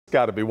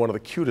Got to be one of the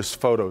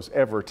cutest photos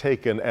ever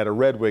taken at a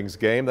Red Wings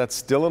game.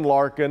 That's Dylan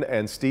Larkin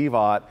and Steve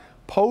Ott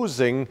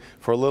posing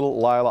for little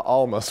Lila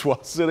Almas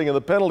while sitting in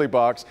the penalty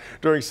box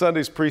during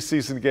Sunday's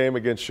preseason game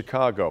against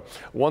Chicago.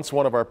 Once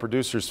one of our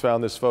producers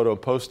found this photo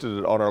and posted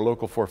it on our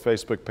Local 4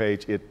 Facebook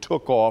page, it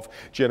took off,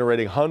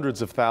 generating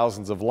hundreds of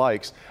thousands of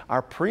likes.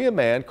 Our Priya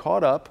man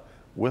caught up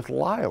with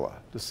Lila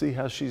to see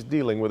how she's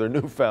dealing with her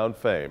newfound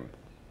fame.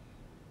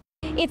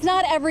 It's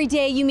not every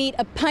day you meet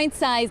a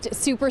pint-sized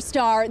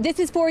superstar. This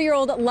is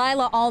 4-year-old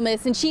Lila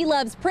Almas, and she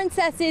loves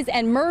princesses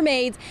and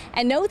mermaids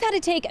and knows how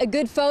to take a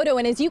good photo.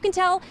 And as you can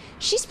tell,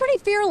 she's pretty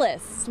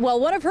fearless. Well,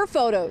 one of her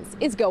photos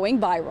is going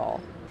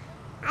viral.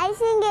 I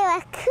think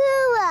it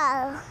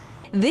was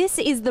cool. This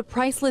is the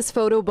priceless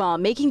photo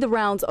bomb making the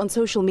rounds on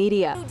social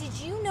media. So did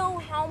you know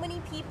how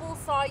many people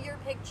saw your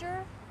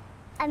picture?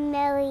 1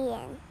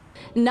 million.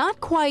 Not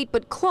quite,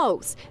 but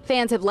close.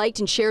 Fans have liked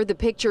and shared the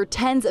picture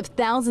tens of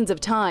thousands of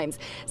times.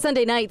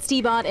 Sunday night,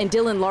 Steve Ott and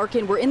Dylan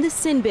Larkin were in the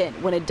sin bin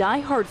when a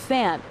die-hard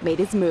fan made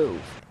his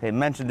move. They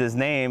mentioned his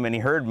name and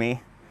he heard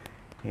me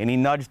and he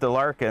nudged the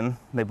Larkin.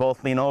 They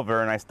both lean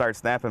over and I start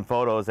snapping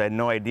photos. I had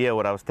no idea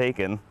what I was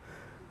taking.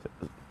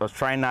 I was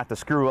trying not to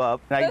screw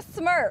up. The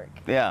smirk.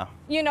 Yeah.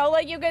 You know,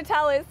 like you could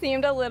tell it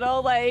seemed a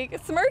little like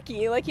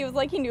smirky, like he was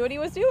like he knew what he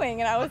was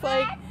doing, and I was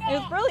like, it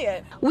was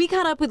brilliant. We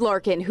caught up with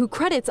Larkin, who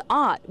credits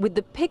Ott with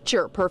the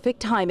picture-perfect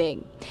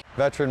timing.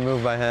 Veteran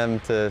move by him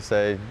to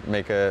say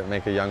make a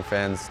young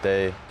fan's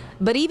day.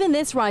 But even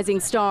this rising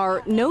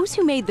star knows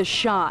who made the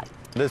shot.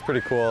 It is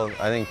pretty cool.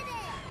 I think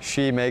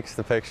she makes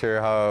the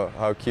picture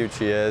how cute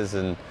she is,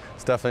 and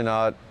it's definitely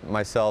not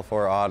myself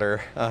or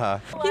Otter. He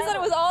said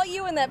it was all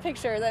you in that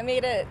picture that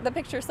made the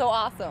picture so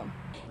awesome.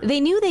 They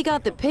knew they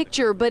got the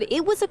picture, but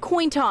it was a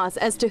coin toss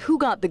as to who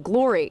got the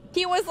glory.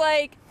 He was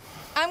like,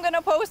 I'm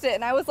gonna post it,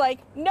 and I was like,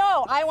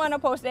 no, I want to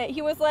post it.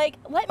 He was like,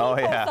 let me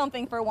post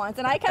something for once,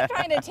 and I kept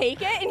trying to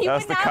take it, and he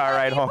would not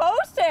let me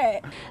post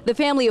it. The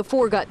family of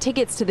 4 got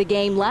tickets to the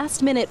game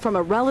last minute from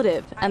a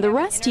relative, and the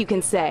rest, you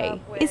can say,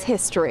 is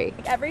history.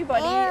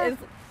 Everybody is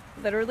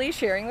literally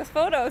sharing this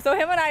photo, so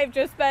him and I have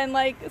just been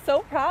like so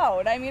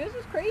proud. I mean, it's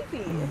just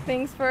crazy.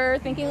 Thanks for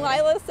thinking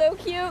Lila's so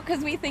cute,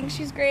 because we think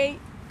she's great.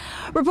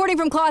 Reporting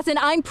from Clawson,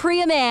 I'm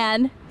Priya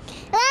Man.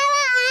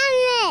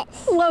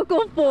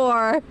 Local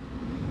 4.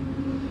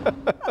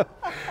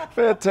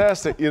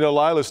 Fantastic. You know,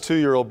 Lila's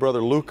 2-year-old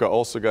brother Luca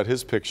also got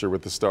his picture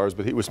with the stars,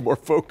 but he was more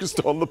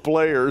focused on the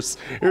players.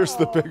 Here's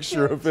the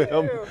picture of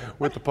him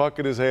with the puck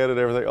in his hand and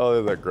everything. Oh,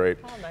 isn't that great?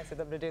 How nice of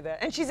them to do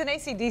that. And she's an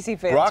AC/DC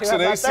fan. Rocks too.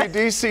 an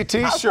AC/DC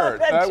t-shirt.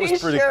 That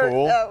was pretty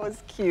cool. That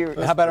was cute.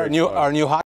 How about our new hockey